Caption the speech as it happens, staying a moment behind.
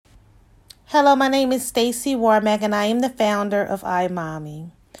Hello, my name is Stacy Warmack, and I am the founder of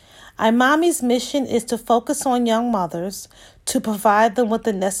iMommie. iMommie's mission is to focus on young mothers to provide them with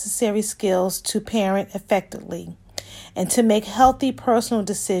the necessary skills to parent effectively and to make healthy personal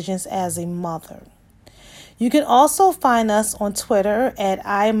decisions as a mother. You can also find us on Twitter at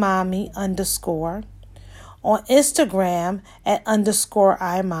iMommie_, on Instagram at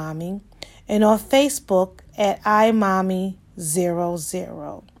 _iMommie, and on Facebook at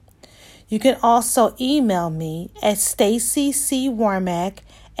iMommie00. You can also email me at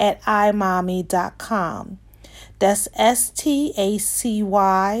stacycwarmack@iMommie.com. That's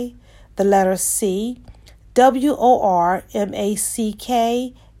STACY, the letter C, WORMACK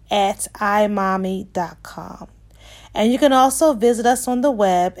 @iMommie.com. And you can also visit us on the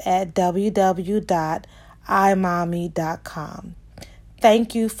web at www.iMommie.com.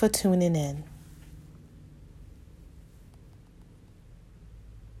 Thank you for tuning in.